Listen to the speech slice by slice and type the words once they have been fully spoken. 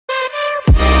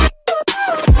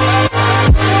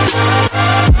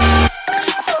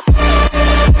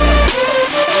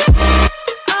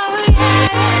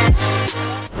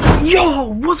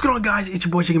guys, it's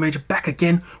your boy Chicken Major back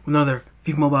again with another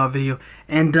FIFA Mobile video.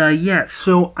 And yeah,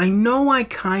 so I know I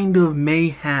kind of may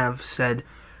have said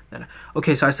that.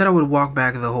 Okay, so I said I would walk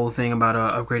back the whole thing about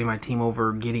upgrading my team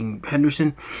over getting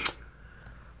Henderson.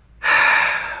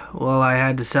 Well, I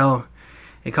had to sell.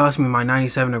 It cost me my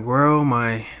 97 Aguero,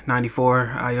 my 94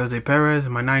 Jose Perez,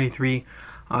 and my 93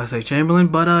 Oxlade Chamberlain.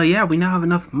 But yeah, we now have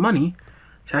enough money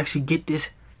to actually get this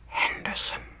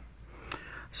Henderson.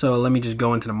 So let me just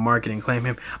go into the market and claim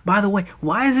him. By the way,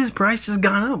 why has his price just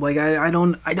gone up? Like I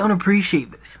don't appreciate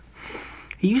this.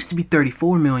 He used to be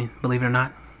 34 million, believe it or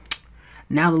not.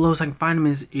 Now the lowest I can find him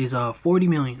is 40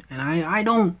 million, and I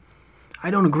don't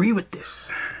agree with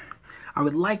this. I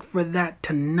would like for that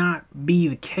to not be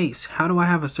the case. How do I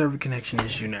have a server connection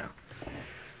issue now?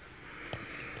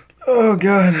 Oh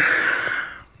god.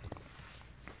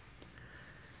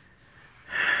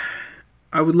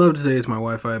 I would love to say it's my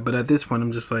Wi-Fi, but at this point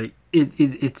I'm just like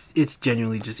it's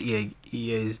genuinely just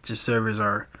EA's just servers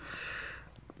are,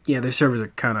 yeah, their servers are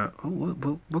kind of,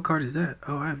 oh, what card is that?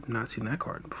 Oh, I have not seen that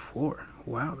card before.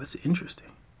 Wow, that's interesting.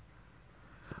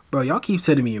 Bro, y'all keep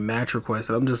sending me your match requests,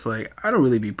 and I'm just like, I don't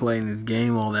really be playing this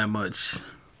game all that much.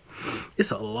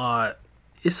 It's a lot.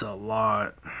 It's a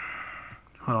lot.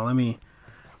 Hold on, let me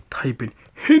type in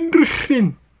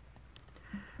Henderson.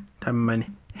 Type in my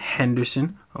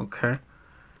Henderson. Okay.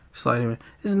 Slide him in.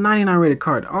 This is a 99 rated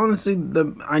card. Honestly,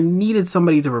 I needed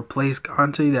somebody to replace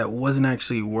Kante that wasn't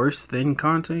actually worse than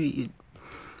Kante.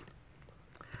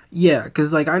 Yeah,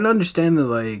 because like I understand that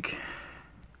like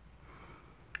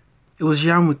it was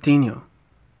Jean Moutinho,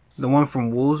 the one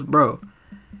from Wolves, bro.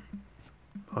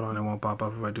 Hold on, it won't pop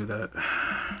up if I do that.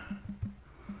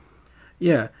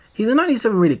 Yeah, he's a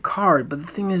 97 rated card, but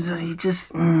the thing is that he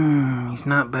just he's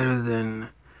not better than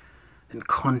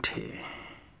Kante.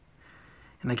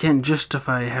 And I can't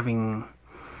justify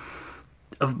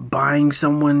buying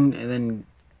someone and then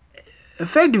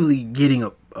effectively getting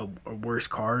a worse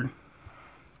card.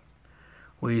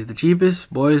 Well, he's the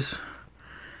cheapest, boys.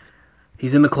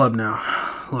 He's in the club now.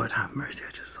 Lord have mercy,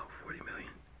 I just saw 40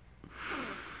 million.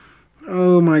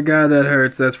 Oh my god, that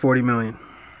hurts. That's 40 million.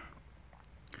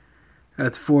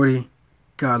 That's 40.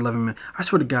 God love him. I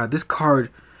swear to God, this card,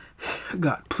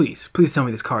 God, please tell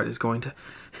me this card is going to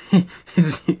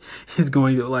is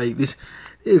going to, like, this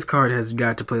card has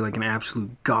got to play like an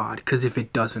absolute god, because if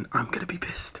it doesn't, I'm gonna be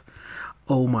pissed.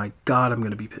 Oh my god, I'm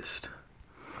gonna be pissed.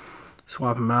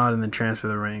 Swap him out and then transfer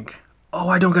the rank. Oh,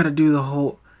 I don't gotta do the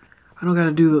whole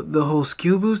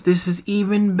skill boost. This is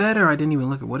even better. I didn't even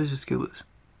look at what is the skill boost.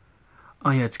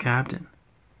 Oh yeah, it's captain.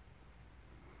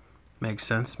 Makes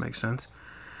sense, makes sense.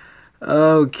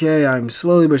 Okay, I'm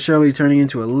slowly but surely turning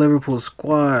into a Liverpool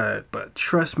squad, but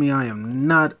trust me, I am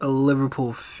not a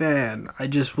Liverpool fan. I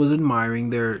just was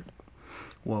admiring their,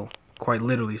 well, quite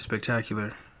literally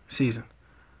spectacular season.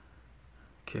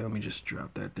 Okay, let me just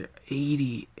drop that there.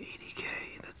 80k,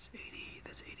 that's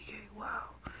 80k, wow.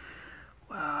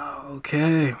 Wow,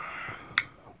 okay.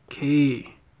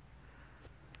 Okay.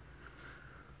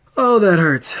 Oh, that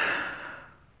hurts.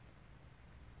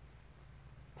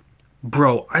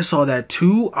 Bro, I saw that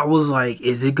too. I was like,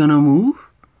 is it gonna move?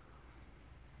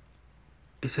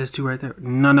 It says 2 right there.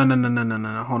 No.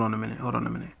 Hold on a minute.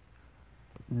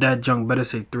 That junk better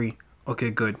say 3. Okay,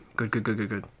 good.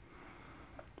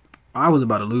 I was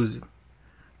about to lose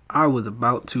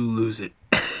it.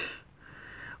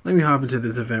 Let me hop into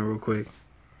this event real quick.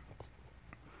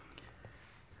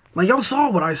 Like, y'all saw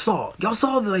what I saw. Y'all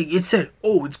saw that, like, it said,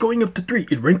 oh, it's going up to 3.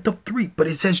 It ranked up 3, but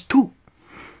it says 2.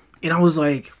 And I was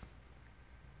like,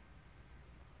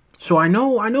 so I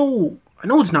know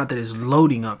it's not that it's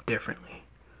loading up differently,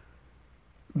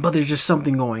 but there's just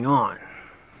something going on.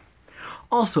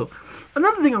 Also,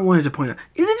 another thing I wanted to point out,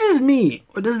 is it just me,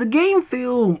 or does the game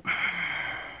feel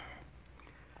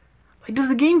like, a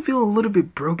little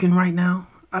bit broken right now?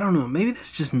 I don't know, maybe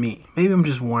that's just me. Maybe I'm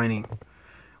just whining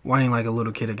like a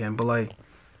little kid again, but like,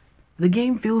 the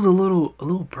game feels a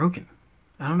little broken.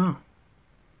 I don't know.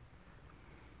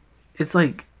 It's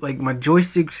like my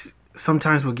joysticks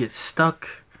sometimes will get stuck,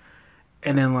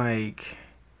 and then like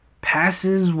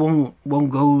passes won't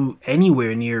go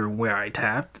anywhere near where I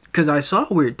tapped, because I saw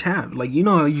where it tapped. Like, you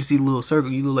know how you see the little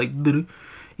circle, you look like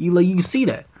you can see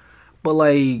that, but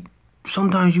like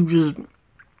sometimes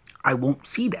I won't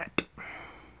see that.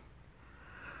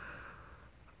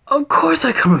 Of course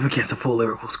I come up against a full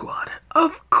Liverpool squad.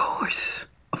 Of course.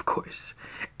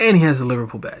 And he has a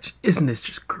Liverpool badge. Isn't this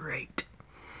just great?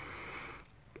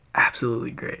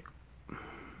 Absolutely great.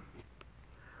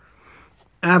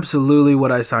 Absolutely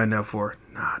what I signed up for.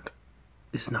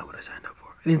 This is not what I signed up for.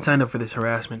 I didn't sign up for this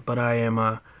harassment, but I am,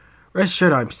 rest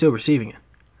assured I'm still receiving it.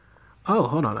 Oh,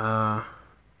 hold on. I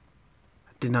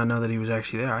did not know that he was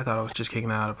actually there. I thought I was just kicking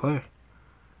that out of play.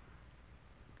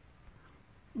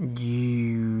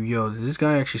 Yo, does this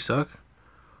guy actually suck?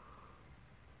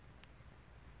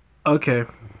 Okay.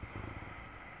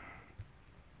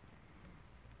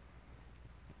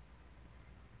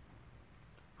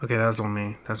 Okay, that's on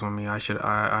me. That's on me. I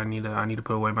need to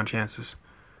put away my chances.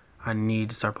 I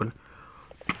need to start putting.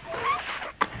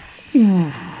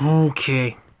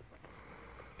 Okay.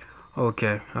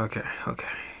 Okay.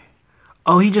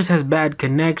 Oh, he just has bad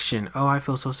connection. Oh, I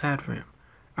feel so sad for him.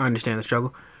 I understand the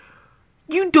struggle.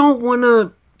 You don't want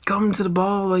to come to the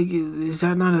ball? Like, is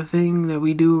that not a thing that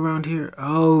we do around here?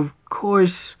 Oh, of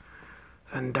course.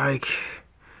 Van Dijk.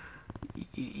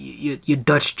 You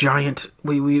Dutch giant.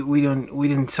 We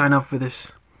didn't sign up for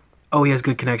this. Oh, he has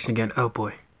good connection again. Oh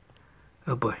boy.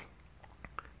 Oh boy.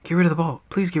 Get rid of the ball.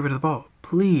 Please get rid of the ball.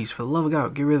 Please, for the love of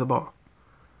God, get rid of the ball.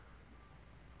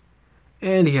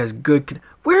 And he has good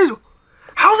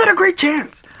how's that a great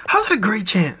chance? How's that a great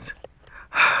chance?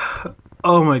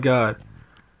 Oh my God.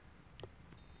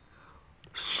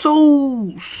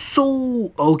 So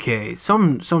okay.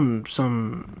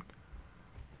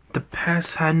 The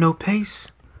pass had no pace.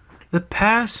 The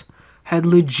pass had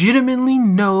legitimately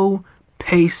no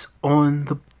pace on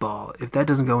the ball. If that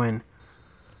doesn't go in,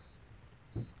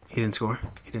 he didn't score.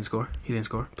 He didn't score. He didn't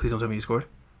score. Please don't tell me he scored.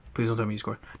 Please don't tell me he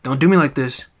scored. Don't do me like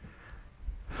this.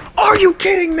 Are you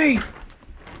kidding me?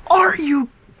 Are you?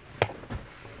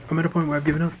 I'm at a point where I've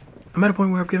given up. I'm at a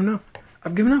point where I've given up.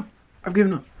 I've given up. I've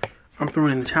given up. I'm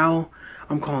throwing in the towel.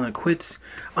 I'm calling it quits.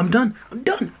 I'm done. I'm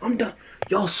done. I'm done.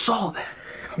 Y'all saw that.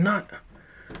 I'm not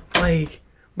like,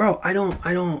 bro. I don't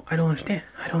understand.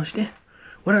 I don't understand.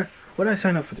 What did I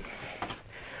sign up for? I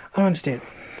don't understand.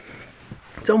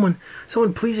 Someone,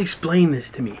 please explain this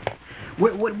to me.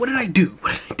 What did I do?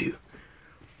 What did I do?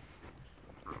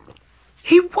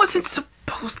 He wasn't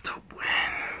supposed to win.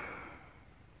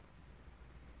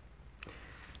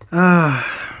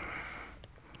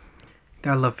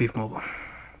 Gotta love FIFA Mobile.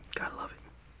 Gotta love it.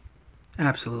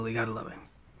 Absolutely gotta love it.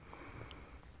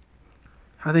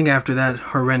 I think after that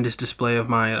horrendous display of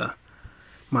my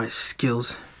my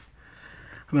skills,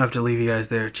 I'm gonna have to leave you guys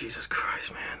there. Jesus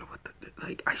Christ, man! What the,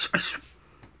 like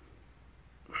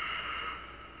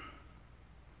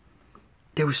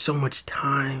there was so much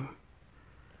time.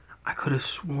 I could have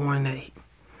sworn that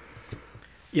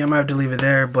yeah, I might have to leave it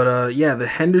there. But yeah, the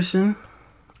Henderson.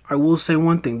 I will say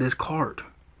one thing. This card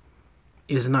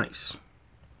is nice.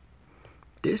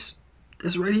 This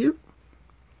right here.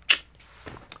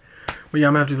 But yeah,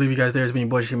 I'm gonna have to leave you guys there. It's been your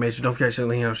boy, Major. Don't forget to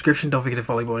link in the description. Don't forget to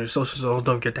follow me on your socials.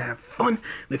 Don't forget to have fun,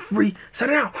 live free. Set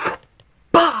it out.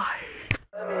 Bye.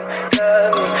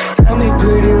 Tell me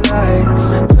pretty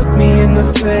lies. Look me in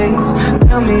the face.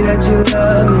 Tell me that you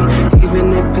love me.